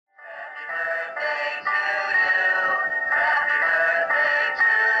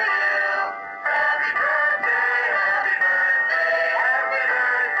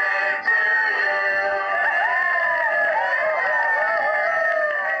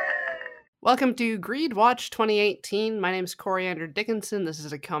Welcome to Greed Watch 2018. My name is Coriander Dickinson. This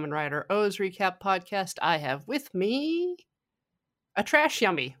is a Kamen Rider O's recap podcast. I have with me a trash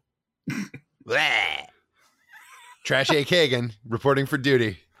yummy. Bleh. Trash A. Kagan, reporting for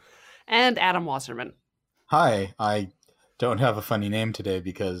duty. And Adam Wasserman. Hi, I don't have a funny name today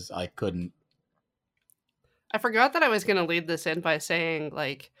because I couldn't. I forgot that I was going to lead this in by saying,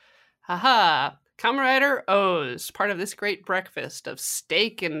 haha, Kamen Rider O's, part of this great breakfast of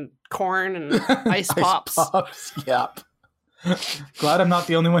steak and corn and ice pops. Yep. Glad I'm not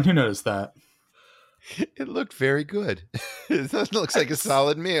the only one who noticed that. It looked very good. It looks like a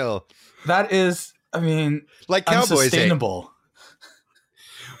solid meal. That is, like Cowboys unsustainable.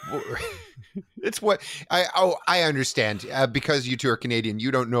 It's what I understand because you two are Canadian.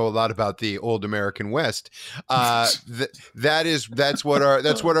 You don't know a lot about the old American West. That's what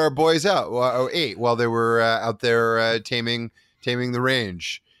our boys ate while they were out there taming the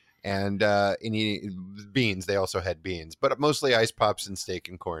range and eating beans. They also had beans, but mostly ice pops and steak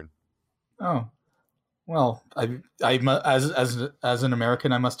and corn. Oh, well, I as an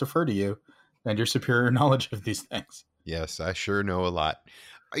American, I must defer to you and your superior knowledge of these things. Yes, I sure know a lot.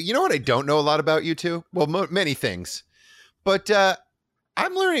 You know what I don't know a lot about you two? Well, many things. But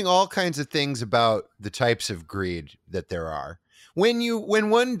I'm learning all kinds of things about the types of greed that there are. When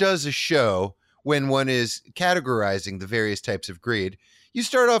one does a show, when one is categorizing the various types of greed, you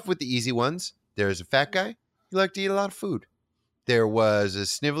start off with the easy ones. There's a fat guy. He liked to eat a lot of food. There was a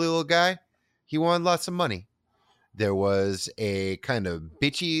snivelly little guy. He wanted lots of money. There was a kind of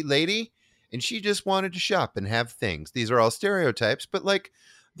bitchy lady, and she just wanted to shop and have things. These are all stereotypes, but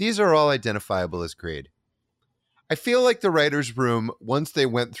these are all identifiable as greed. I feel like the writer's room, once they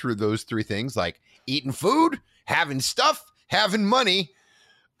went through those three things, like eating food, having stuff, having money,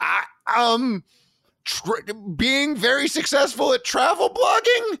 being very successful at travel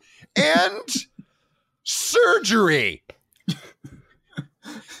blogging, and surgery.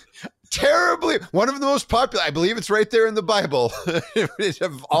 Terribly, one of the most popular, I believe it's right there in the Bible,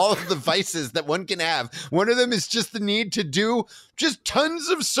 of all of the vices that one can have. One of them is just the need to do just tons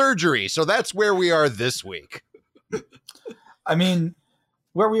of surgery. So that's where we are this week.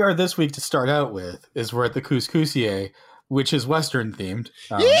 Where we are this week to start out with is we're at the Couscousier, which is Western themed,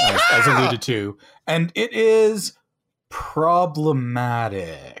 as alluded to. And it is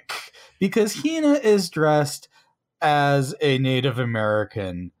problematic because Hina is dressed as a Native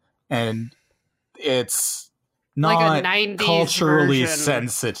American. And it's not like a 90s culturally version.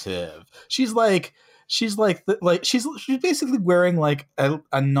 sensitive. She's basically wearing like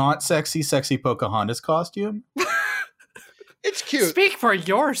a not sexy Pocahontas costume. It's cute. Speak for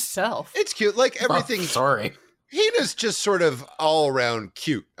yourself. It's cute. Like everything. Oh, sorry. Hina's just sort of all around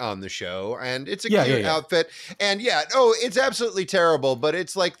cute on the show, and it's a cute outfit. And it's absolutely terrible, but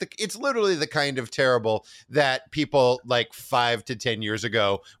it's it's literally the kind of terrible that people like 5 to 10 years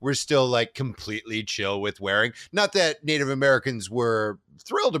ago were still like completely chill with wearing. Not that Native Americans were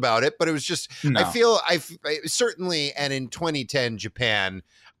thrilled about it, but it was just, no. I certainly, and in 2010 Japan,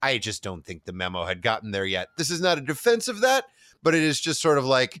 I just don't think the memo had gotten there yet. This is not a defense of that, but it is just sort of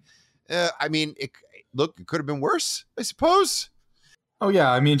like, look, it could have been worse, I suppose. Oh,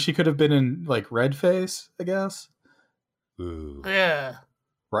 yeah. she could have been in, like, red face, I guess. Ooh. Yeah.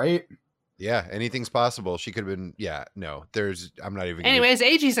 Right? Yeah, anything's possible. She could have been, I'm not even... Anyways,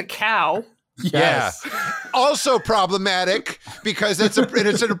 Eiji's a cow. Yes. Yeah. Also problematic, because it's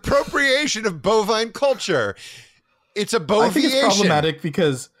an appropriation of bovine culture. It's a boviation. I think it's problematic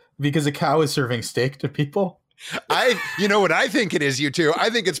because a cow is serving steak to people. You know what I think it is, you two? I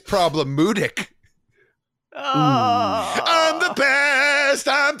think it's problematic. Oh. I'm the best.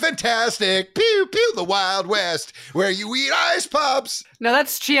 I'm fantastic. Pew, pew, the Wild West, where you eat ice pops. No,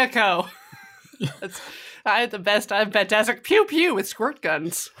 that's Chiako. I'm the best. I'm fantastic. Pew, pew with squirt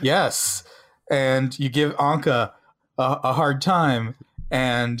guns. Yes. And you give Anka a hard time,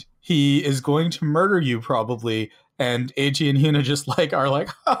 and he is going to murder you probably. And Eiji and Hina just are like,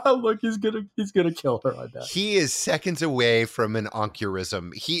 oh, look, he's gonna kill her. I bet he is seconds away from an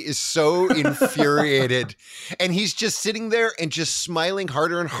aneurism. He is so infuriated, and he's just sitting there and just smiling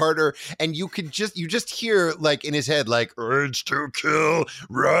harder and harder. And you just hear like in his head like urge to kill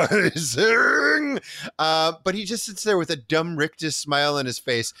rising. But he just sits there with a dumb rictus smile on his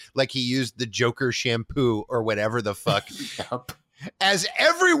face, like he used the Joker shampoo or whatever the fuck. Yep. As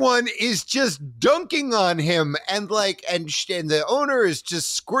everyone is just dunking on him and the owner is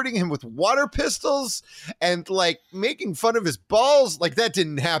just squirting him with water pistols and like making fun of his balls. Like that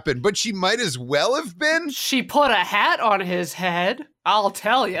didn't happen, but she might as well have been. She put a hat on his head. I'll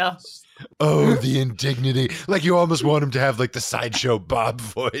tell you. Oh, the indignity. Like you almost want him to have like the Sideshow Bob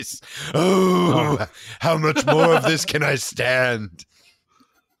voice. Oh, how much more of this can I stand?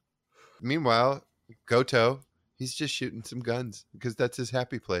 Meanwhile, Goto, he's just shooting some guns because that's his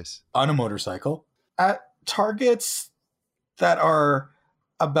happy place. On a motorcycle at targets that are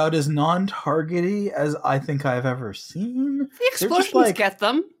about as non-targety as I think I've ever seen. The explosions get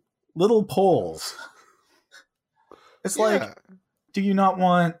them. Little poles. It's like, do you not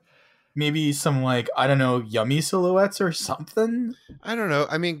want maybe some like, I don't know, yummy silhouettes or something? I don't know.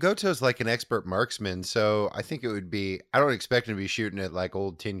 I mean, Goto's like an expert marksman, so I think it would be, I don't expect him to be shooting at like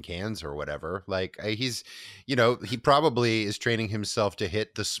old tin cans or whatever. Like he's, you know, he probably is training himself to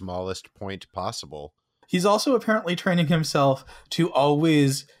hit the smallest point possible. He's also apparently training himself to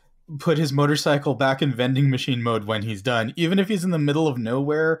always put his motorcycle back in vending machine mode when he's done, even if he's in the middle of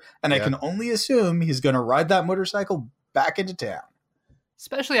nowhere. And I can only assume he's going to ride that motorcycle back into town.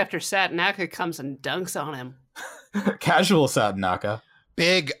 Especially after Satanaka comes and dunks on him. Casual Satanaka.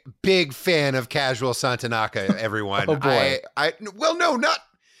 Big fan of casual Satanaka, everyone. Oh boy.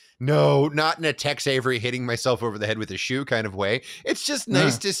 Not in a Tex Avery hitting myself over the head with a shoe kind of way. It's just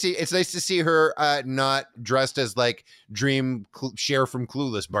nice to see. It's nice to see her not dressed as like Cher from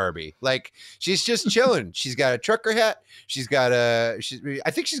Clueless Barbie. Like she's just chilling. She's got a trucker hat. I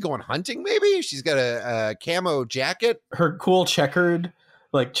think she's going hunting. Maybe she's got a camo jacket. Her cool checker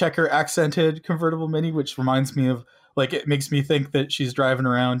accented convertible mini, which reminds me of like, it makes me think that she's driving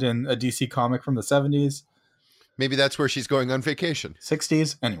around in a DC comic from the 70s. Maybe that's where she's going on vacation.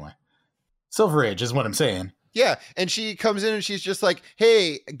 60s? Anyway. Silver Age is what I'm saying. Yeah, and she comes in and she's just like,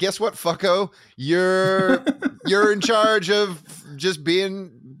 hey, guess what, fucko? You're in charge of just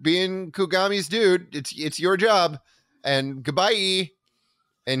being Kugami's dude. It's your job. And goodbye.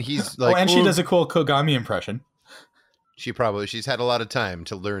 And he's like... and she does a cool Kogami impression. She's had a lot of time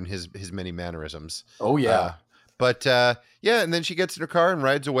to learn his many mannerisms. Oh, yeah. And then she gets in her car and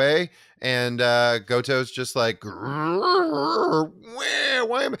rides away, and Goto's just like, why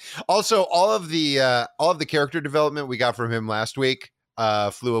am I? Also, all of the character development we got from him last week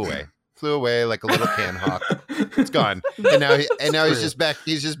flew away like a little can hawk. It's gone, and now he's just back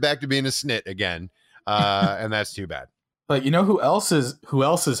to being a snit again, and that's too bad. But you know who else is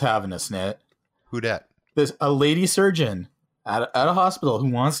having a snit? Who dat? There's a lady surgeon at a hospital who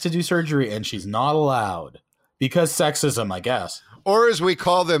wants to do surgery, and she's not allowed. Because sexism, I guess. Or as we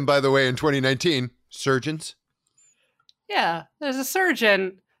call them, by the way, in 2019, surgeons. Yeah, there's a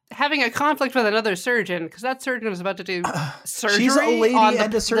surgeon having a conflict with another surgeon because that surgeon is about to do surgery. She's a lady on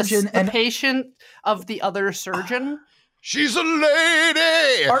and a surgeon. The patient of the other surgeon. She's a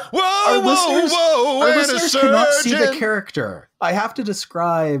lady! Our listeners cannot see the character. I have to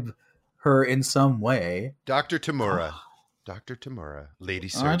describe her in some way. Dr. Tamura. Dr. Tamura, lady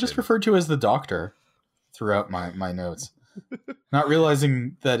surgeon. I just referred to as the doctor throughout my notes, not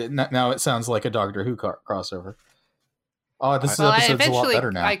realizing that now it sounds like a Doctor Who crossover. Oh, this episode's a lot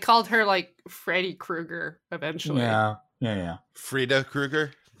better now. I called her like Freddy Kreuger eventually. Yeah. Frida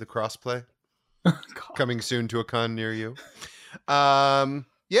Kreuger, the crossplay, coming soon to a con near you.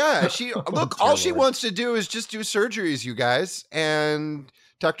 Yeah, she all she wants to do is just do surgeries, you guys. And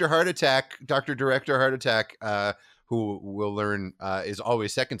Director Heart Attack, who we'll learn is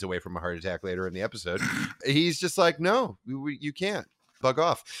always seconds away from a heart attack later in the episode. He's just like, no, you can't. Bug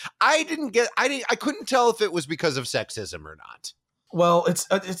off. I couldn't tell if it was because of sexism or not. Well, it's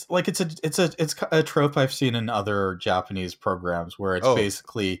a trope I've seen in other Japanese programs where it's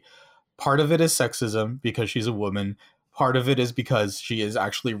basically part of it is sexism because she's a woman. Part of it is because she is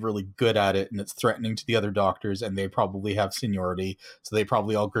actually really good at it and it's threatening to the other doctors and they probably have seniority. So they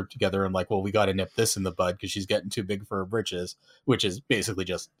probably all group together and like, well, we got to nip this in the bud because she's getting too big for her britches, which is basically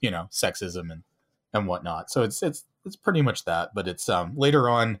just, sexism and whatnot. So it's pretty much that. But it's later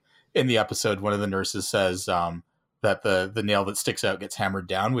on in the episode, one of the nurses says that the nail that sticks out gets hammered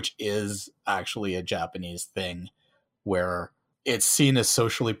down, which is actually a Japanese thing where it's seen as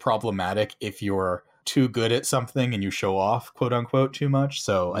socially problematic if you're too good at something and you show off, quote unquote, too much.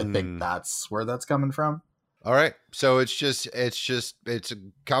 So I think that's where that's coming from. All right. So it's a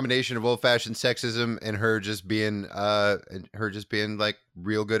combination of old fashioned sexism and her just being like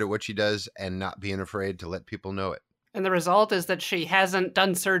real good at what she does and not being afraid to let people know it. And the result is that she hasn't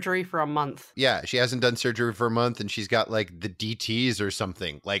done surgery for a month. Yeah, she hasn't done surgery for a month, and she's got like the DTs or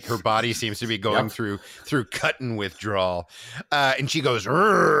something. Like her body seems to be going through cutting withdrawal, and she goes,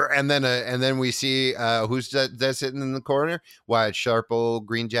 and then we see who's that sitting in the corner? Why, it's sharp old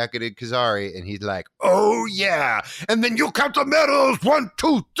green jacketed Kazari, and he's like, oh yeah, and then you count the medals, 1,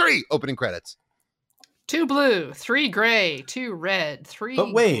 2, 3. Opening credits. 2 blue, 3 gray, 2 red, 3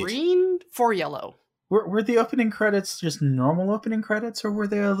 but wait, green. 4 yellow. Were the opening credits just normal opening credits, or were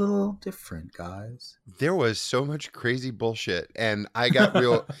they a little different, guys? There was so much crazy bullshit, and I got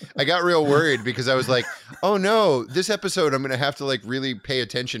real worried because I was like, "Oh no, this episode I'm going to have to like really pay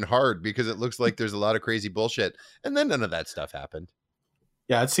attention hard because it looks like there's a lot of crazy bullshit." And then none of that stuff happened.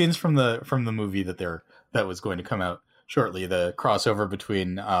 Yeah, it seems from the movie that was going to come out shortly, the crossover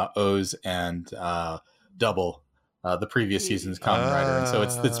between O's and Double, the previous season's Kamen Rider, and so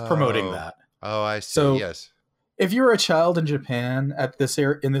it's promoting that. Oh, I see. So, yes. If you're a child in Japan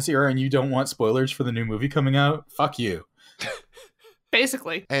in this era and you don't want spoilers for the new movie coming out, fuck you.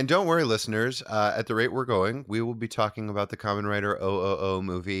 Basically. And don't worry, listeners. At the rate we're going, we will be talking about the Kamen Rider 000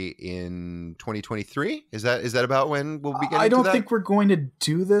 movie in 2023. Is that about when we'll be getting I don't to that? think we're going to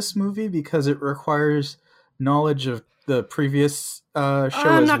do this movie because it requires knowledge of the previous show as well.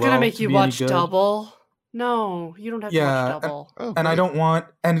 I'm not going to make you watch good. Double. No, you don't have to watch Double. And I don't want...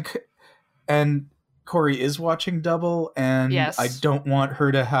 And Corey is watching Double, and yes. I don't want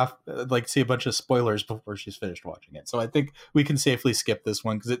her to have see a bunch of spoilers before she's finished watching it. So I think we can safely skip this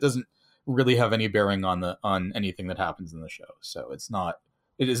one because it doesn't really have any bearing on anything that happens in the show. So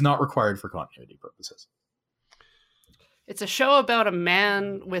it is not required for continuity purposes. It's a show about a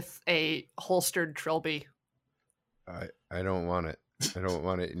man with a holstered trilby. I don't want it. I don't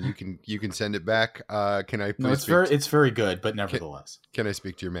want it, and you can send it back. Can I please? No, it's very good, but nevertheless, can I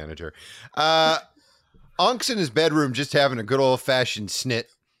speak to your manager? Onk's in his bedroom, just having a good old fashioned snit,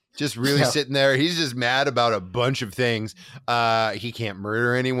 just really sitting there. He's just mad about a bunch of things. He can't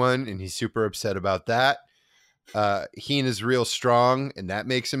murder anyone, and he's super upset about that. Hina's real strong, and that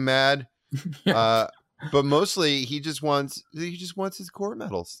makes him mad. But mostly he just wants his core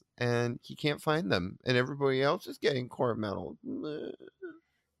medals, and he can't find them, and everybody else is getting core medals.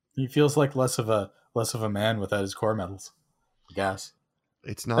 He feels like less of a man without his core medals. I guess.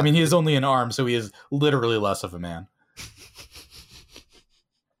 It's not. I mean, he is only an arm, so he is literally less of a man.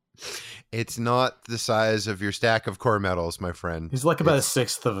 It's not the size of your stack of core medals, my friend. He's like about a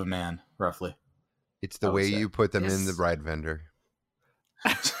sixth of a man, roughly. It's the way you put them in the ride vendor.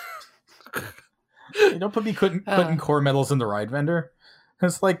 You don't put me putting core medals in the ride vendor.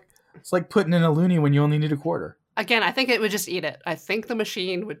 It's like putting in a loonie when you only need a quarter. Again, I think it would just eat it. I think the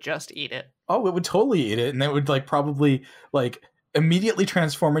machine would just eat it. Oh, it would totally eat it, and it would probably immediately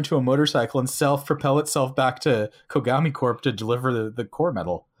transform into a motorcycle and self-propel itself back to Kogami Corp to deliver the core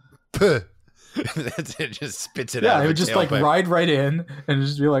medal. That's it. Just spits it out. Yeah, it would just ride right in and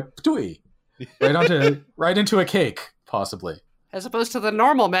just be like ptooey, right into a cake, possibly. As opposed to the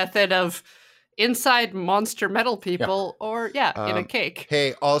normal method of inside monster metal people or in a cake.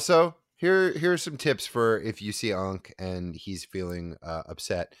 Hey, also here's some tips for if you see Ankh and he's feeling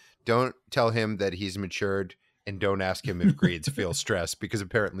upset. Don't tell him that he's matured, and don't ask him if Greeds feel stress, because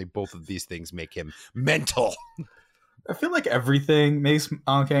apparently both of these things make him mental. I feel like everything makes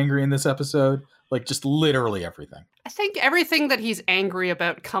Ankh angry in this episode. Just literally everything. I think everything that he's angry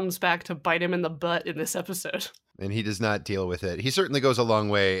about comes back to bite him in the butt in this episode. And he does not deal with it. He certainly goes a long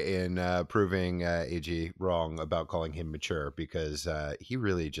way in proving AG wrong about calling him mature, because he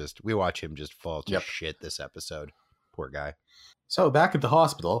really we watch him just fall to shit this episode. Poor guy. So back at the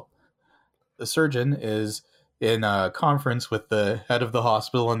hospital, the surgeon is in a conference with the head of the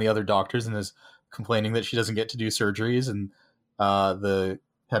hospital and the other doctors, and is complaining that she doesn't get to do surgeries. And the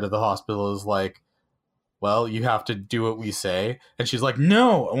head of the hospital is like, well, you have to do what we say. And she's like,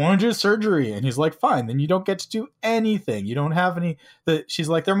 no, I want to do surgery. And he's like, fine, then you don't get to do anything. You don't have any. She's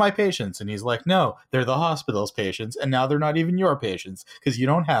like, they're my patients. And he's like, no, they're the hospital's patients. And now they're not even your patients because you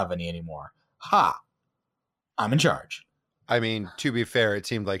don't have any anymore. Ha! I'm in charge. I mean, to be fair, it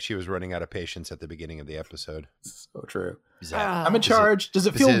seemed like she was running out of patience at the beginning of the episode. So true. I'm in charge. Does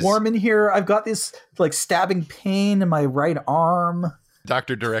it feel warm in here? I've got this stabbing pain in my right arm.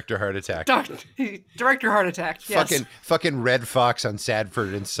 Dr. Director Heart Attack. Director Heart Attack, yes. Fucking Red Fox on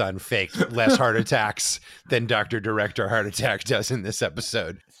Sadford and Son faked less heart attacks than Dr. Director Heart Attack does in this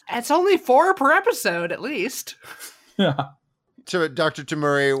episode. It's only 4 per episode, at least. Yeah. So Dr.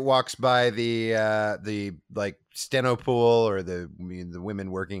 Tamuri walks by the steno pool, or the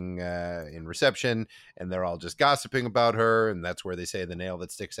women working in reception, and they're all just gossiping about her, and that's where they say the nail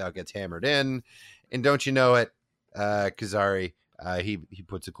that sticks out gets hammered in. And don't you know it, Kazari, he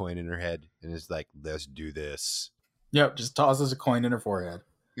puts a coin in her head and is like, let's do this. Yep, just tosses a coin in her forehead.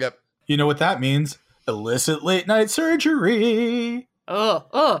 Yep. You know what that means? Illicit late night surgery.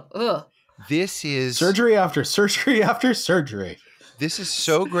 This is surgery after surgery after surgery. This is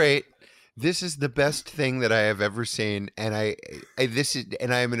so great. This is the best thing that I have ever seen, and I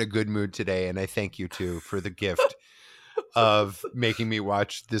am in a good mood today, and I thank you too for the gift of making me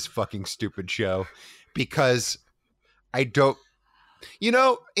watch this fucking stupid show because I don't, in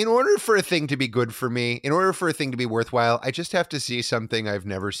order for a thing to be good for me, in order for a thing to be worthwhile, I just have to see something I've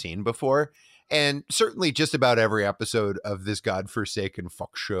never seen before. And certainly just about every episode of this godforsaken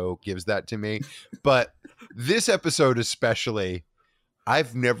Foxx show gives that to me. But this episode especially,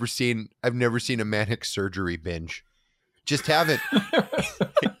 I've never seen a manic surgery binge. Just haven't.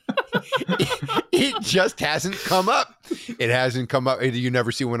 It just hasn't come up. It hasn't come up. You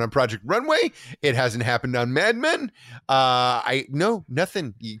never see one on Project Runway. It hasn't happened on Mad Men.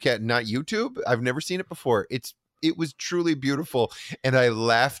 Nothing. You can't, not YouTube. I've never seen it before. It was truly beautiful. And I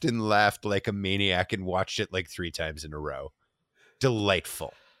laughed and laughed like a maniac and watched it like 3 times in a row.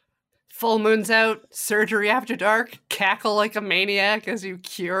 Delightful. Full moon's out, surgery after dark, cackle like a maniac as you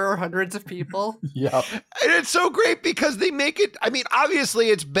cure hundreds of people. Yeah. And it's so great because they make it, I mean, obviously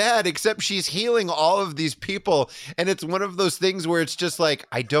it's bad, except she's healing all of these people. And it's one of those things where it's just like,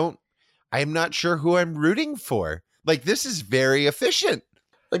 I'm not sure who I'm rooting for. Like, this is very efficient.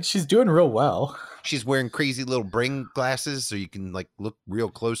 Like, she's doing real well. She's wearing crazy little brain glasses so you can like look real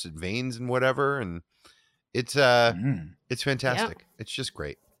close at veins and whatever. And it's fantastic. Yeah. It's just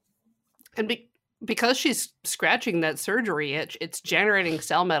great. And because she's scratching that surgery itch, it's generating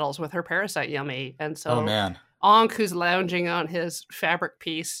cell metals with her parasite yummy. And so Ankh, who's lounging on his fabric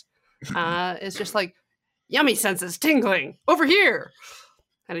piece, is just like, yummy senses tingling over here.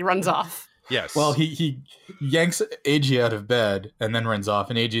 And he runs off. Yes. Well, he yanks AG out of bed and then runs off.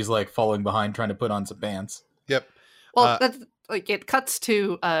 And AG's like falling behind trying to put on some pants. Yep. Well, that's like it cuts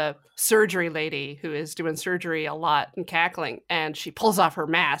to a surgery lady who is doing surgery a lot and cackling. And she pulls off her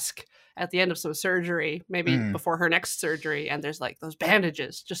mask at the end of some surgery, maybe before her next surgery, and there's like those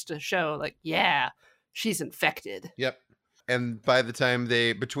bandages just to show like, yeah, she's infected. Yep. And by the time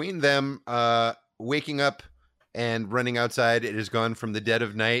between them waking up and running outside, it has gone from the dead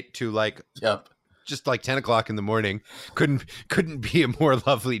of night to like just like 10 o'clock in the morning. Couldn't be a more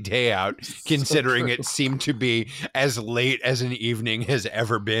lovely day out, considering it seemed to be as late as an evening has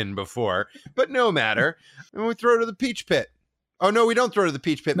ever been before. But no matter. And we throw to the peach pit. Oh, no, we don't throw to the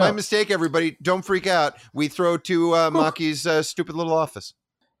peach pit. No. My mistake, everybody. Don't freak out. We throw to Maki's stupid little office.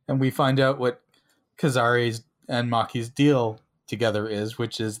 And we find out what Kazari's and Maki's deal together is,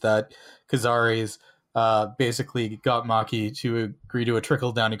 which is that Kazari's basically got Maki to agree to a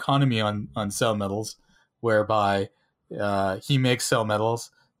trickle-down economy on cell metals, whereby he makes cell metals,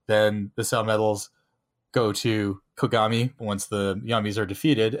 then the cell metals go to Kogami once the Yummies are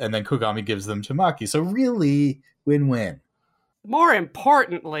defeated, and then Kogami gives them to Maki. So really, win-win. More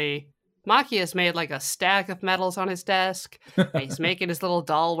importantly, Maki has made like a stack of medals on his desk. And he's making his little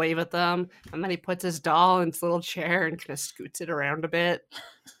doll wave at them. And then he puts his doll in his little chair and kind of scoots it around a bit.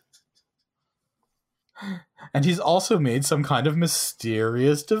 And he's also made some kind of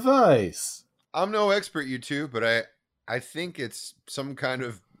mysterious device. I'm no expert, you two, but I think it's some kind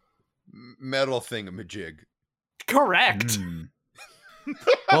of metal thingamajig. Correct.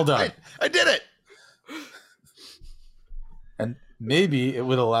 Well done. I did it. And maybe it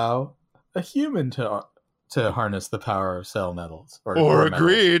would allow a human to harness the power of cell metals. Or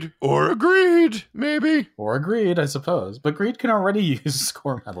agreed. Metals. Or agreed, maybe. Or agreed, I suppose. But greed can already use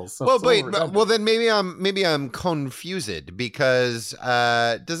core metals. So well, then maybe I'm confused because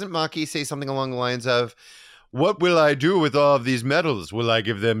doesn't Maki say something along the lines of, what will I do with all of these metals? Will I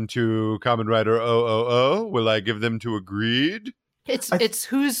give them to Kamen Rider 000? Will I give them to Agreed? It's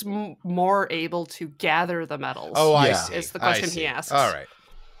who's more able to gather the metals. Oh, I see. It's the question he asks. All right.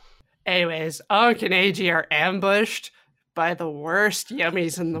 Anyways, Ankh and AG are ambushed by the worst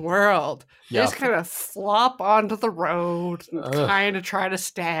yummies in the world. They just kind of flop onto the road and kind of try to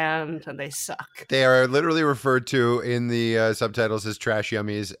stand, and they suck. They are literally referred to in the subtitles as trash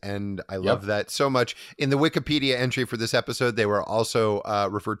yummies, and I love that so much. In the Wikipedia entry for this episode, they were also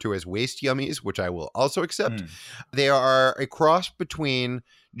referred to as waste yummies, which I will also accept. They are a cross between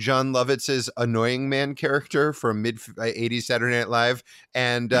John Lovitz's annoying man character from mid-80s Saturday Night Live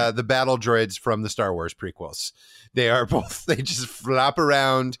and the battle droids from the Star Wars prequels. They are both, they just flop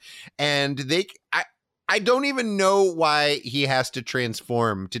around, and I don't even know why he has to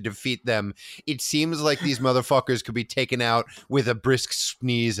transform to defeat them. It seems like these motherfuckers could be taken out with a brisk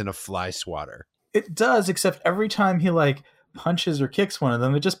sneeze and a fly swatter. It does, except every time he like punches or kicks one of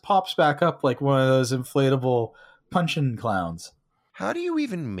them, it just pops back up like one of those inflatable punching clowns. How do you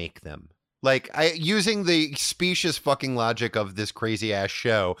even make them? Like, using the specious fucking logic of this crazy ass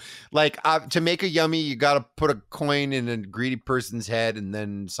show, like to make a yummy, you got to put a coin in a greedy person's head, and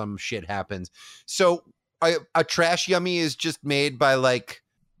then some shit happens. So a trash yummy is just made by what?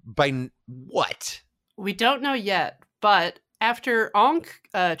 We don't know yet, But after Ankh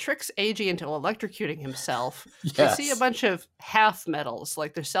tricks AG into electrocuting himself, Yes. we see a bunch of half metals,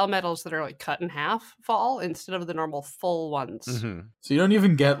 like they're cell metals that are like cut in half, fall instead of the normal full ones. Mm-hmm. So you don't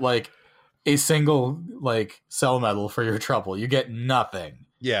even get like a single like cell metal for your trouble. You get nothing.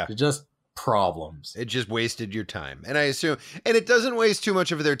 Yeah. You're just problems. It just wasted your time. And I assume, and it doesn't waste too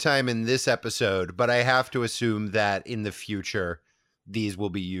much of their time in this episode, but I have to assume that in the future, these will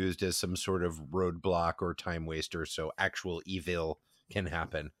be used as some sort of roadblock or time waster, so actual evil can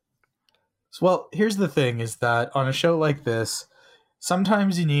happen. Well, here's the thing is that on a show like this,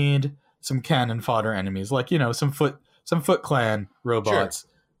 sometimes you need some cannon fodder enemies, like, you know, some Foot Clan robots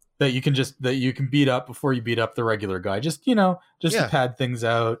that you can beat up before you beat up the regular guy. Just, you know, to pad things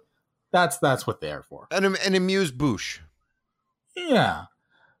out. That's what they're for. An amuse-bouche. Yeah.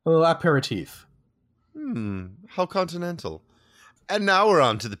 A little aperitif. How continental. And now we're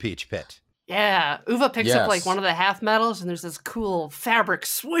on to the Peach Pit. Yeah, Uva picks up like one of the half metals, and there's this cool fabric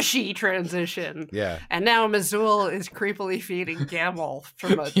swooshy transition. Yeah. And now Mazul is creepily feeding Gamble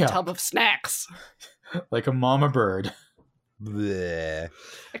from a tub of snacks. Like a mama bird. Bleh.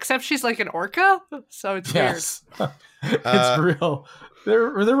 Except she's like an orca, so it's weird. It's real. Their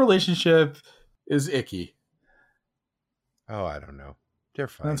relationship is icky. Oh, I don't know. They're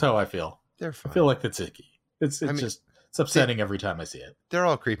fine. That's how I feel. They're fine. I feel like it's icky. It's upsetting every time I see it. They're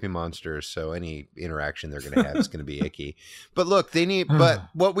all creepy monsters, so any interaction they're going to have is going to be icky. But look, but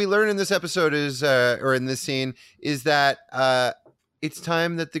what we learn in this episode is, or in this scene, is that it's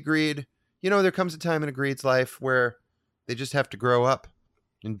time that the greed, you know, there comes a time in a greed's life where they just have to grow up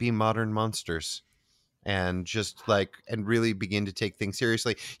and be modern monsters and and really begin to take things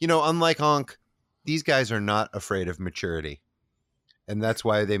seriously. You know, unlike Ankh, these guys are not afraid of maturity. And that's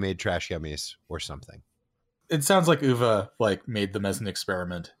why they made trash yummies or something. It sounds like Uva made them as an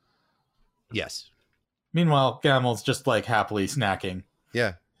experiment. Yes. Meanwhile, Gamel's just happily snacking.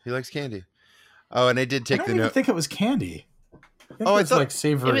 Yeah, he likes candy. Oh, and I did take the note. I didn't think it was candy. I thought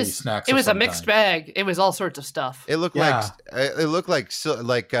savory snacks. It was a mixed bag. It was all sorts of stuff. It looked like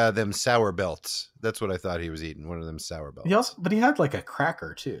them sour belts. That's what I thought he was eating. One of them sour belts. But he had a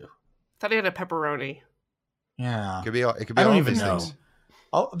cracker too. Thought he had a pepperoni. Yeah, it could be all I these things.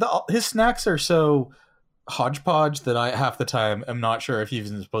 His snacks are so hodgepodge that I half the time am not sure if he's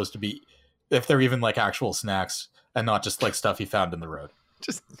even supposed to be, if they're even actual snacks and not just stuff he found in the road.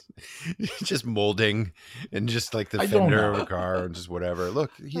 Just molding and just the fender of a car and just whatever.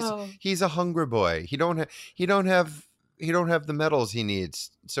 Look, he's a hungry boy. He don't have the metals he needs,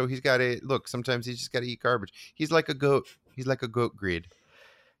 so he's got to look. Sometimes he's just got to eat garbage. He's like a goat. He's like a goat greed.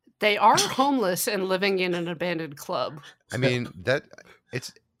 They are homeless and living in an abandoned club. I mean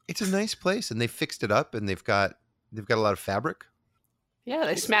it's a nice place, and they fixed it up, and they've got a lot of fabric. Yeah,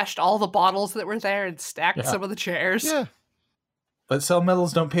 they smashed all the bottles that were there and stacked some of the chairs. Yeah. But cell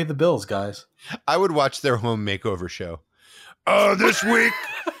metals don't pay the bills, guys. I would watch their home makeover show. This week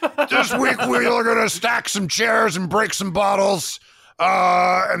we are going to stack some chairs and break some bottles.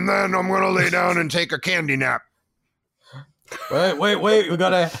 And then I'm going to lay down and take a candy nap. Wait. We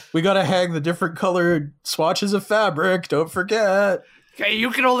gotta hang the different colored swatches of fabric. Don't forget. Okay,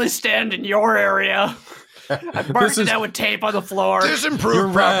 you can only stand in your area. I've marked it out with tape on the floor. This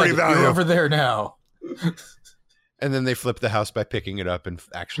improved property value. You're over there now. And then they flip the house by picking it up and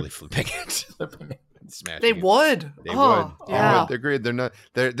actually flipping it. They would. They would. Yeah. They're greed.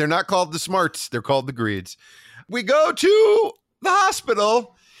 They're not called the smarts. They're called the greeds. We go to the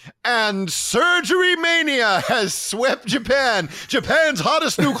hospital, and surgery mania has swept Japan. Japan's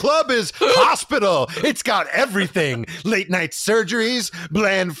hottest new club is Hospital. It's got everything. Late night surgeries,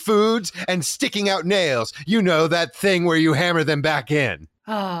 bland foods, and sticking out nails. You know, that thing where you hammer them back in.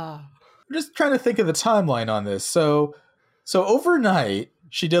 I'm just trying to think of the timeline on this. So overnight,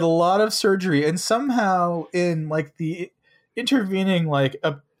 she did a lot of surgery, and somehow in the intervening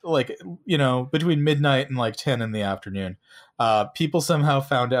between midnight and 10 in the afternoon, people somehow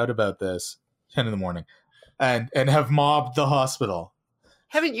found out about this 10 in the morning and have mobbed the hospital.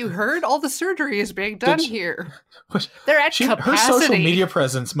 Haven't you heard? All the surgery is being done here. They're at capacity. Her social media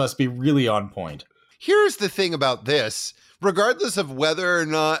presence must be really on point. Here's the thing about this. Regardless of whether or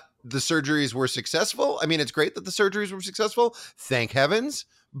not the surgeries were successful, I mean, it's great that the surgeries were successful. Thank heavens.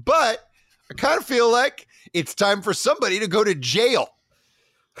 But I kind of feel like it's time for somebody to go to jail.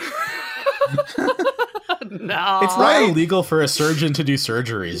 No. It's not illegal for a surgeon to do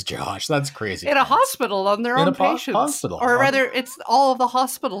surgeries, Josh. That's crazy. In a hospital on their own patients. Hospital. Or rather, it's all of the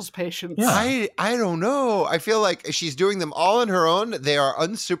hospital's patients. Yeah. I don't know. I feel like she's doing them all on her own. They are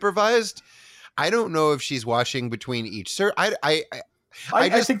unsupervised. I don't know if she's washing between each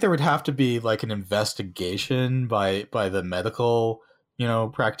I think there would have to be like an investigation by the medical,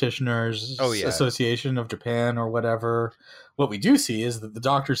 practitioners association of Japan or whatever. What we do see is that the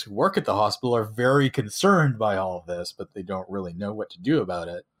doctors who work at the hospital are very concerned by all of this, but they don't really know what to do about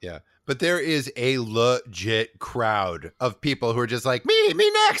it. Yeah. But there is a legit crowd of people who are just like, me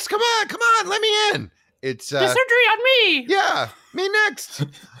next. Come on, let me in. It's the surgery on me. Yeah, me next.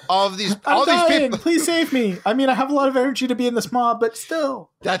 All these dying. people. Please save me. I mean, I have a lot of energy to be in this mob, but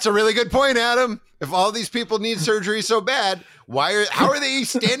still. That's a really good point, Adam. If all these people need surgery so bad, how are they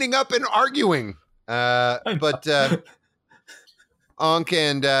standing up and arguing? But Ankh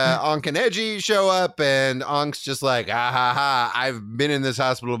and Edgy show up, and Ankh's just like, I've been in this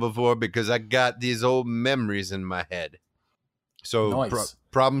hospital before because I got these old memories in my head. So nice.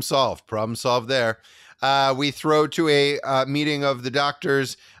 Problem solved there. We throw to a meeting of the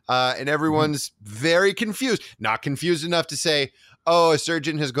doctors, and everyone's very confused. Not confused enough to say, oh, a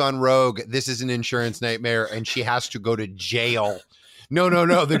surgeon has gone rogue. This is an insurance nightmare, and she has to go to jail.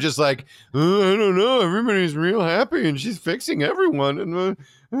 No. They're just like, I don't know. Everybody's real happy, and she's fixing everyone. And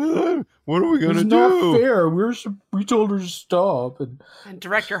what are we going to do? It's not fair. We told her to stop. And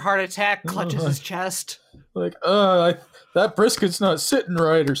Director Heart Attack clutches his chest. Like, that brisket's not sitting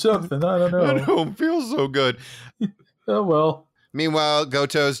right or something. I don't know. I don't feel so good. Oh, well. Meanwhile,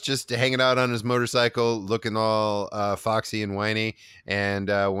 Goto's just hanging out on his motorcycle, looking all foxy and whiny. And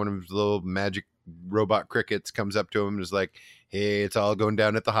one of his little magic robot crickets comes up to him and is like, hey, it's all going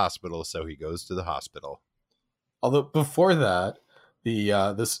down at the hospital. So he goes to the hospital. Although before that,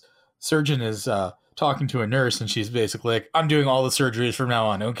 this surgeon is talking to a nurse, and she's basically like, I'm doing all the surgeries from now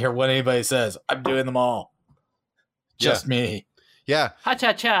on. I don't care what anybody says. I'm doing them all. Just me. Yeah.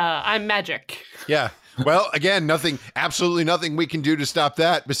 Ha-cha-cha. I'm magic. Yeah. Well, again, absolutely nothing we can do to stop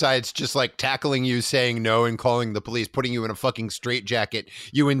that besides just like tackling you, saying no, and calling the police, putting you in a fucking straitjacket,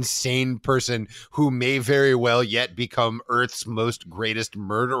 you insane person who may very well yet become Earth's most greatest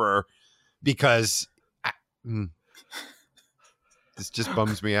murderer, because this just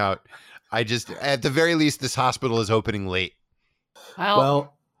bums me out. At the very least, this hospital is opening late.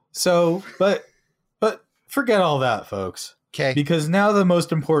 But forget all that, folks. Okay. Because now the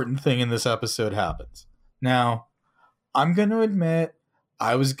most important thing in this episode happens. Now, I'm going to admit,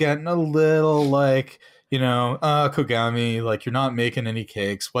 I was getting a little like, Kogami, like, you're not making any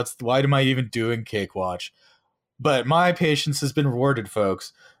cakes. Why am I even doing Cake Watch? But my patience has been rewarded,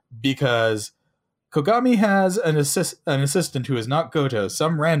 folks, because Kogami has an assistant who is not Goto,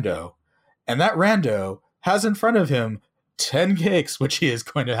 some rando, and that rando has in front of him 10 cakes, which he is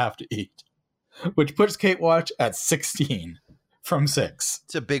going to have to eat, which puts Cake Watch at 16 from 6.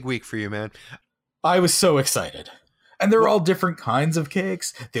 It's a big week for you, man. I was so excited. And they're all different kinds of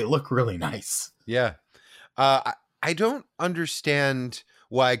cakes. They look really nice. Yeah. I don't understand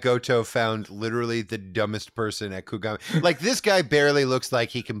why Goto found literally the dumbest person at Kugami. Like, this guy barely looks like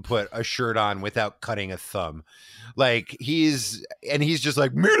he can put a shirt on without cutting a thumb. Like, he's just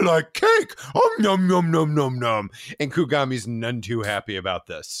like, me like cake. Nom, nom, nom, nom, nom. And Kugami's none too happy about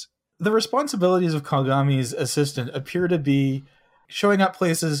this. The responsibilities of Kogami's assistant appear to be showing up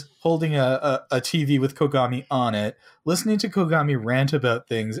places, holding a TV with Kogami on it, listening to Kogami rant about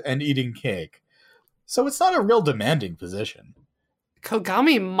things, and eating cake. So it's not a real demanding position.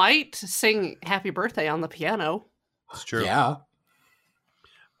 Kogami might sing Happy Birthday on the piano. It's true. Yeah.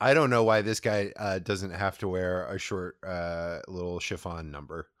 I don't know why this guy doesn't have to wear a short little chiffon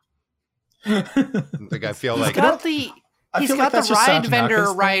number. Like, I feel like... He's got the ride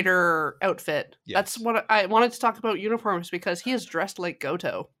vendor rider rider outfit. Yes. That's what I wanted to talk about uniforms, because he is dressed like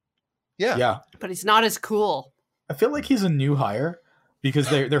Goto. Yeah. But he's not as cool. I feel like he's a new hire because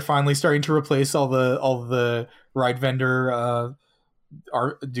they're finally starting to replace all the ride vendor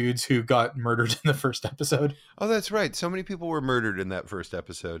dudes who got murdered in the first episode. Oh, that's right. So many people were murdered in that first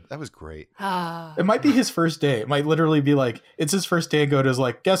episode. That was great. It might be his first day. It might literally be like, it's his first day, and Goto's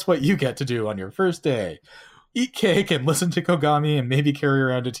like, guess what you get to do on your first day? Eat cake and listen to Kogami and maybe carry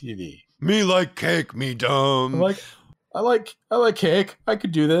around a TV. Me like cake, me dumb. I'm like, I like cake. I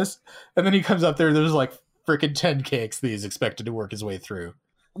could do this. And then he comes up there's like freaking 10 cakes that he's expected to work his way through.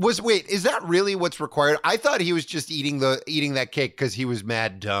 Wait, is that really what's required? I thought he was just eating that cake because he was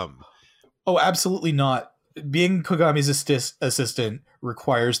mad dumb. Oh, absolutely not. Being Kogami's assistant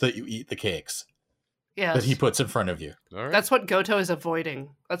requires that you eat the cakes. Yes. That he puts in front of you. All right. That's what Goto is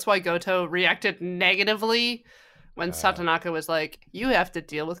avoiding. That's why Goto reacted negatively when Satonaka was like, you have to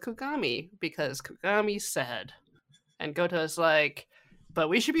deal with Kogami because Kogami said. And Goto's like, but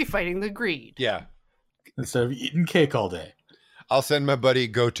we should be fighting the greed. Yeah. Instead of eating cake all day. I'll send my buddy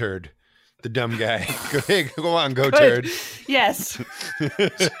Goturd, the dumb guy. Go on, Goturd. Yes.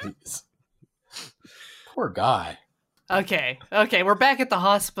 Jeez. Poor guy. Okay, we're back at the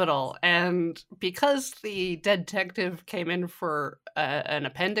hospital, and because the detective came in for an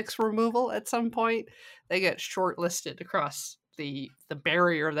appendix removal at some point, they get shortlisted across the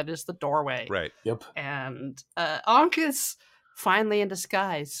barrier that is the doorway. Right. Yep. And Ankh is finally in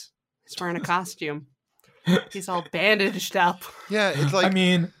disguise. He's wearing a costume. He's all bandaged up. Yeah, it's like... I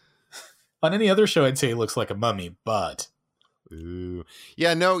mean, on any other show, I'd say he looks like a mummy, but... Ooh.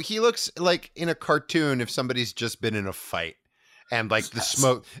 Yeah, no, he looks like in a cartoon if somebody's just been in a fight. And like the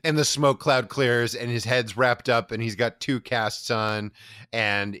smoke cloud clears and his head's wrapped up and he's got 2 casts on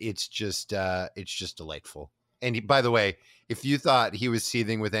and it's just delightful. And by the way, if you thought he was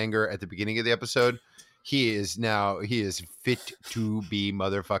seething with anger at the beginning of the episode, he is fit to be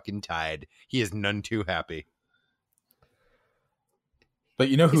motherfucking tied. He is none too happy. But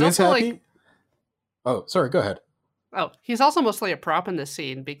you know who is happy? Oh, sorry, go ahead. Oh, he's also mostly a prop in this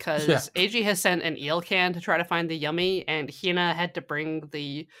scene because AG has sent an eel can to try to find the yummy, and Hina had to bring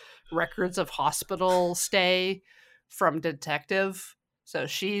the records of hospital stay from Detective. So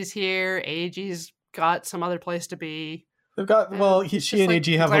she's here. AG's got some other place to be. They've got, well, she and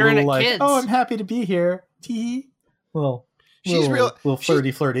AG have a little like, kids. Oh, I'm happy to be here. Tee. Well, she's little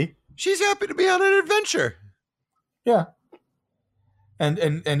flirty. She's happy to be on an adventure. Yeah.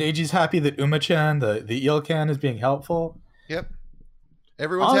 And AG's happy that Uma-chan, the eel can, is being helpful. Yep.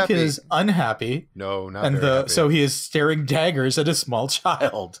 Everyone's happy. is unhappy. No, not very happy. So he is staring daggers at a small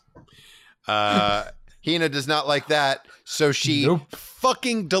child. Hina does not like that, so she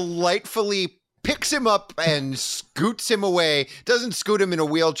fucking delightfully picks him up and scoots him away. Doesn't scoot him in a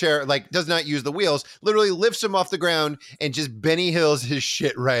wheelchair, like does not use the wheels. Literally lifts him off the ground and just Benny Hills his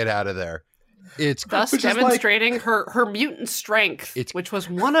shit right out of there. It's thus demonstrating her mutant strength, which was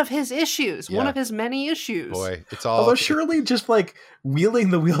one of his issues, one of his many issues. Boy, it's all. Although surely just like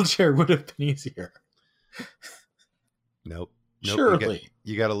wheeling the wheelchair would have been easier. Nope. Surely.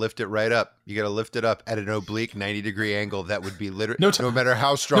 You got to lift it right up. You got to lift it up at an oblique 90-degree angle. That would be literally no matter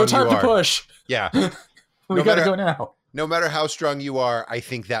how strong you are. No time to push. Yeah. We got to go now. No matter how strong you are, I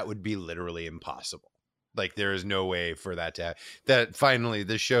think that would be literally impossible. Like there is no way for that to happen. That finally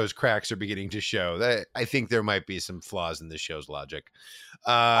the show's cracks are beginning to show. That I think there might be some flaws in the show's logic.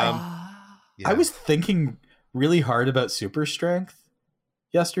 I was thinking really hard about super strength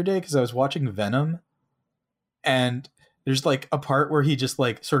yesterday because I was watching Venom, and there's like a part where he just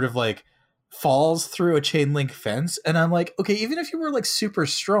like sort of like falls through a chain link fence, and I'm like, okay, even if you were like super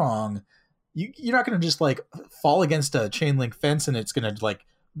strong, you're not going to just like fall against a chain link fence and it's going to like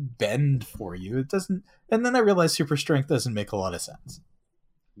bend for you. It doesn't. And then I realized super strength doesn't make a lot of sense.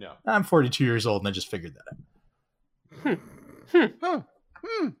 No. I'm 42 years old and I just figured that out.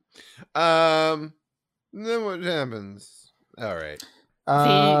 Then what happens? All right.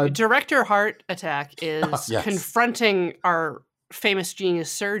 The director heart attack is confronting our famous genius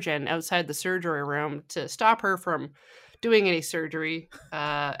surgeon outside the surgery room to stop her from doing any surgery.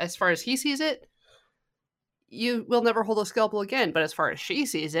 As far as he sees it, you will never hold a scalpel again. But as far as she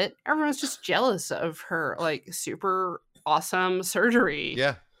sees it, everyone's just jealous of her like super awesome surgery.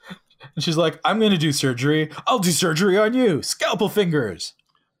 Yeah. And she's like, I'm going to do surgery. I'll do surgery on you. Scalpel fingers.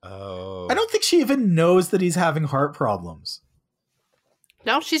 Oh. I don't think she even knows that he's having heart problems.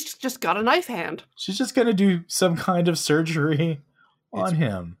 No, she's just got a knife hand. She's just going to do some kind of surgery on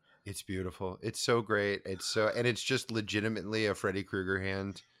him. It's beautiful. It's so great. And it's just legitimately a Freddy Kreuger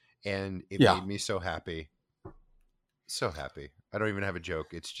hand. And it made me so happy. So happy. I don't even have a joke.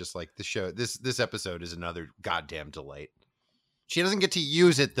 It's just like the show. This episode is another goddamn delight. She doesn't get to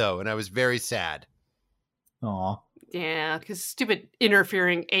use it though, and I was very sad. Aw. Yeah, because stupid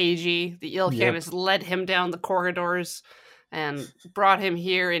interfering AG, the Ilkan, has led him down the corridors and brought him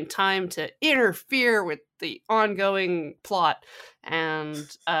here in time to interfere with the ongoing plot. And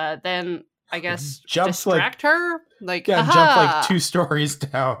then, I guess, distract her? Like, jump like 2 stories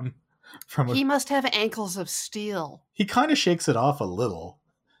down. He must have ankles of steel. He kind of shakes it off a little,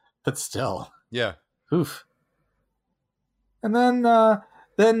 but still. Yeah. Oof. And then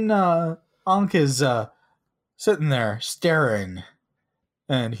Ankh is sitting there staring,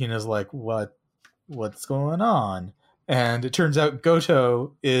 and Hina's like, what's going on? And it turns out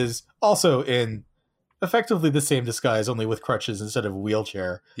Goto is also in effectively the same disguise, only with crutches instead of a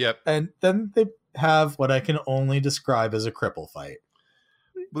wheelchair. Yep. And then they have what I can only describe as a cripple fight.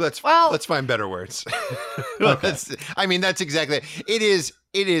 let's find better words. Okay. I mean, that's exactly it. Is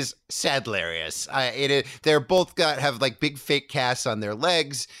sadlarious. They're both have like big fake casts on their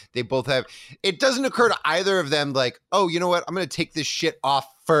legs. They both have. It doesn't occur to either of them like, oh, you know what? I'm going to take this shit off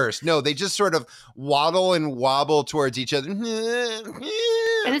first. No, they just sort of waddle and wobble towards each other.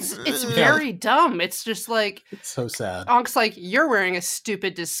 And it's very dumb. It's just like, It's so sad. Ank's like, you're wearing a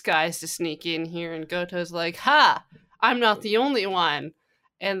stupid disguise to sneak in here, and Goto's like, ha, I'm not the only one.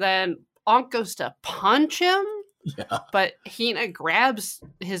 And then Ankh goes to punch him. Yeah. But Hina grabs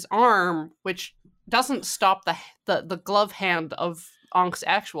his arm, which doesn't stop the glove hand of Ankh's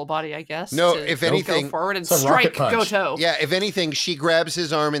actual body, I guess. No, to if anything, go forward and it's a rocket strike punch. Goto. Yeah, if anything, she grabs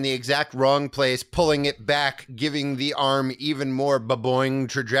his arm in the exact wrong place, pulling it back, giving the arm even more baboing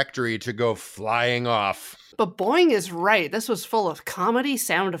trajectory to go flying off. But Boing is right. This was full of comedy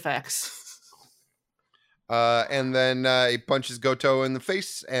sound effects. And then he punches Goto in the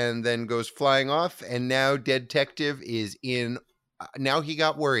face and then goes flying off. And now Detective is in. Now he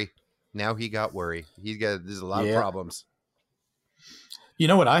got worry. There's a lot of problems. You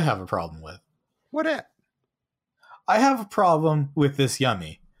know what I have a problem with? What at? I have a problem with this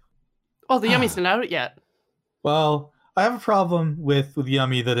Yummy. Oh, the Yummy's not out yet. Well, I have a problem with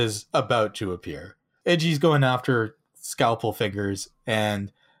Yummy that is about to appear. Edgy's going after scalpel fingers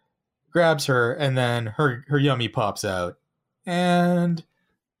and grabs her, and then her Yummy pops out. And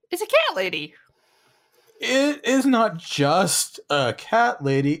It's a cat lady. it is not just a cat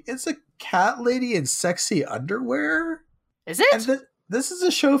lady. It's a cat lady in sexy underwear. Is it? And this is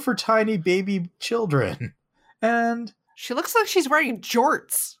a show for tiny baby children. And She looks like she's wearing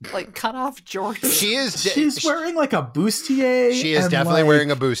jorts, like cut off jorts. she's wearing like a bustier. She is and definitely like wearing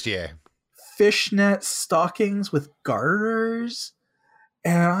a bustier. fishnet stockings with garters.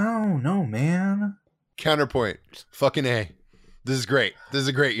 And I don't know, man. Counterpoint. Fucking A. This is great. This is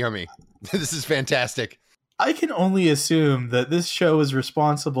a great Yummy. This is fantastic. I can only assume that this show is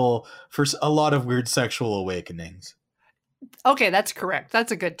responsible for a lot of weird sexual awakenings. Okay, that's correct.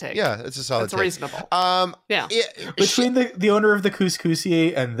 That's a good take. Yeah, it's a solid That's take. reasonable. Yeah. Between the owner of the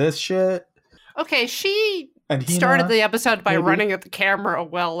couscousier and this shit, Okay, she and Hina, started the episode by maybe? running at the camera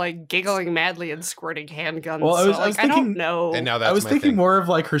while like giggling madly and squirting handguns. Well, I was I thinking- don't know. And now that's I was my thinking thing. more of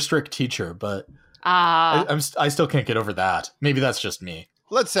like her strict teacher, but I still can't get over that. Maybe that's just me.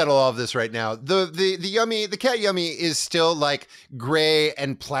 Let's settle all of this right now. The Yummy, the cat Yummy is still like gray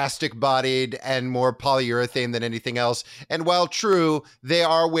and plastic bodied and more polyurethane than anything else. And while true, they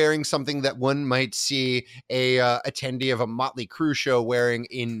are wearing something that one might see a attendee of a Mötley Crüe show wearing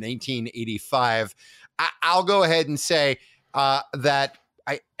in 1985. I'll go ahead and say that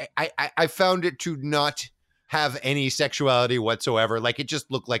I found it to not have any sexuality whatsoever. Like it just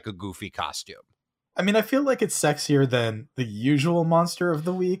looked like a goofy costume. I mean, I feel like it's sexier than the usual monster of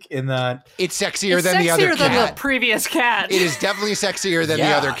the week in that It's sexier it's than sexier the other than cat. the previous cat. It is definitely sexier than the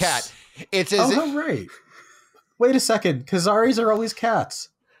other cat. It's as oh, right. Wait a second. Kazaris are always cats.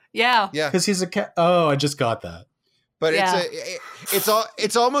 Yeah. yeah. Because he's a cat. Oh, I just got that. But Yeah.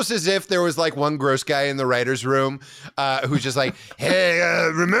 it's almost as if there was like one gross guy in the writer's room who's just like, hey,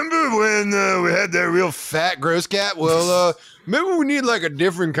 remember when we had that real fat gross cat? Well, maybe we need like a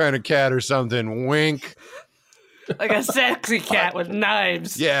different kind of cat or something. Wink. Like a sexy cat with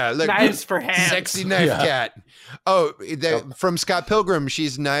knives. Yeah, like Knives for hands. sexy knife Yeah. cat. Oh, from Scott Pilgrim,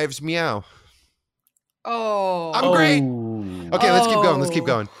 she's Knives Meow. Oh. I'm great. Oh. Okay, let's keep going. Let's keep Oh.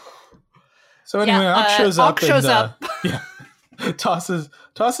 going. So anyway, Yeah, Ankh shows Ankh up. shows and, up. Yeah, tosses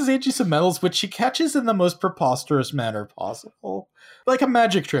Angie some medals, which she catches in the most preposterous manner possible, like a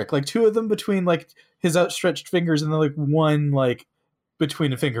magic trick. Like two of them between like his outstretched fingers, and then like one like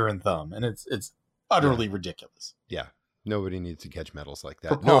between a finger and thumb, and it's utterly ridiculous. Yeah, nobody needs to catch medals like that.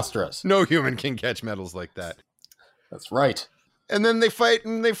 Preposterous. No human can catch medals like that. That's right. And then they fight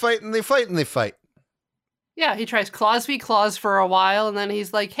and they fight and they fight and they fight. Yeah, he tries claws v claws for a while, and then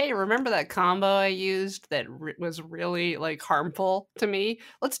he's like, hey, remember that combo I used that was really like harmful to me?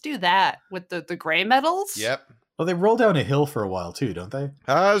 Let's do that with the gray metals. Yep. Well, they roll down a hill for a while too, don't they?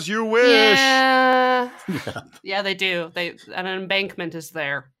 As you wish. Yeah. Yeah. Yeah, they do. An embankment is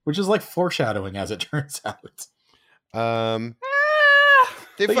there. Which is like foreshadowing, as it turns out.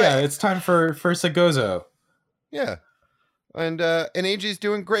 They But fight. yeah, it's time for Sagozo. Yeah. And AJ's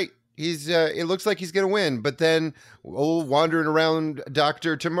doing great. He's it looks like he's gonna win, but then wandering around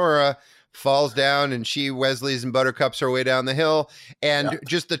Dr. Tamura falls down, and Wesley's and Buttercups her way down the hill, and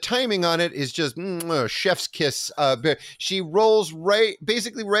just the timing on it is just chef's kiss. She rolls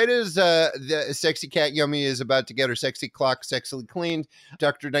basically right as the sexy cat Yummy is about to get her sexy clock sexily cleaned.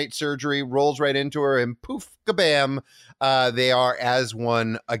 Dr. Night Surgery rolls right into her, and poof, kabam, they are as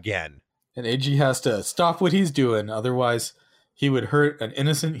one again. And AG has to stop what he's doing, otherwise he would hurt an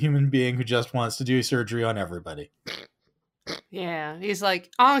innocent human being who just wants to do surgery on everybody. Yeah, he's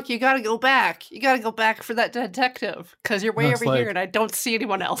like, Ankh, you gotta go back. You gotta go back for that detective, because you're way over here and I don't see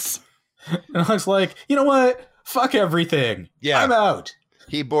anyone else. And I was like, you know what? Fuck everything. Yeah. I'm out.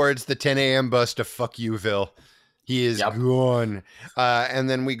 He boards the 10 a.m. bus to fuck Youville. He is gone. And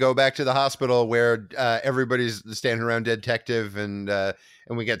then we go back to the hospital where everybody's standing around detective, and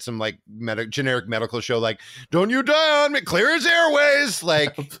we get some like generic medical show like, don't you die on me, clear his airways.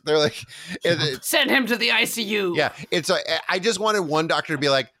 Like they're like, send him to the ICU. Yeah, it's I just wanted one doctor to be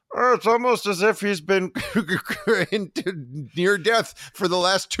like, oh, it's almost as if he's been near death for the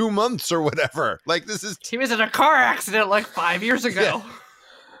last 2 months or whatever. Like he was in a car accident like 5 years ago.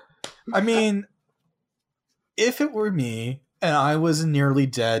 Yeah. I mean, if it were me and I was a nearly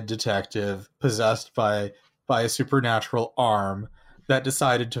dead detective possessed by a supernatural arm that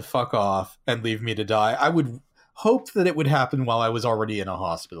decided to fuck off and leave me to die, I would hope that it would happen while I was already in a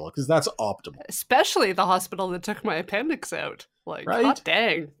hospital, because that's optimal. Especially the hospital that took my appendix out. Like, right? hot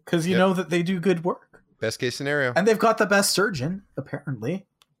dang. Because you know that they do good work. Best case scenario. And they've got the best surgeon, apparently.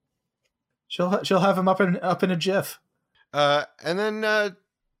 She'll have him up in a jiff. And then the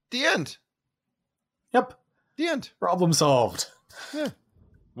end. Yep. The end. Problem solved. Yeah.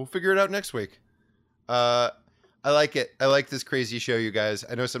 We'll figure it out next week. I like it. I like this crazy show, you guys.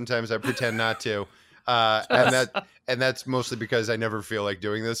 I know sometimes I pretend not to. And that's mostly because I never feel like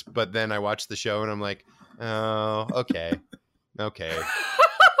doing this, but then I watch the show and I'm like, oh, okay.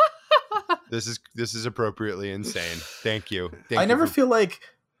 This is appropriately insane. Thank you. I never feel like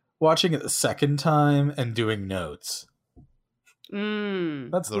watching it the second time and doing notes.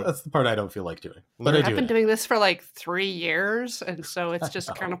 That's the part I don't feel like doing. But I've been doing this for like 3 years, and so it's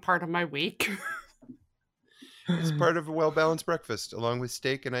just kind of part of my week. It's part of a well-balanced breakfast, along with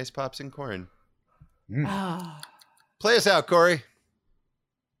steak and ice pops and corn. Play us out, Corey.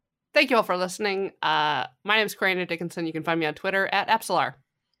 Thank you all for listening. My name is Corey Dickinson. You can find me on Twitter at Absolar.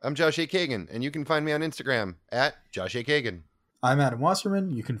 I'm Josh A. Kagan, and you can find me on Instagram at Josh A. Kagan. I'm Adam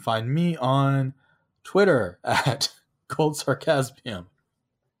Wasserman. You can find me on Twitter at Cold Sarcasmium.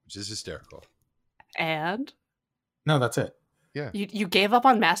 Which is hysterical. And? No, that's it. Yeah. You gave up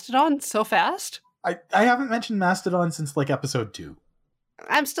on Mastodon so fast? I haven't mentioned Mastodon since like episode 2.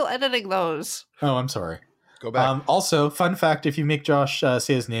 I'm still editing those. Oh, I'm sorry. Go back. Also, fun fact, if you make Josh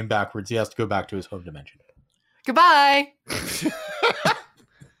say his name backwards, he has to go back to his home dimension. Goodbye!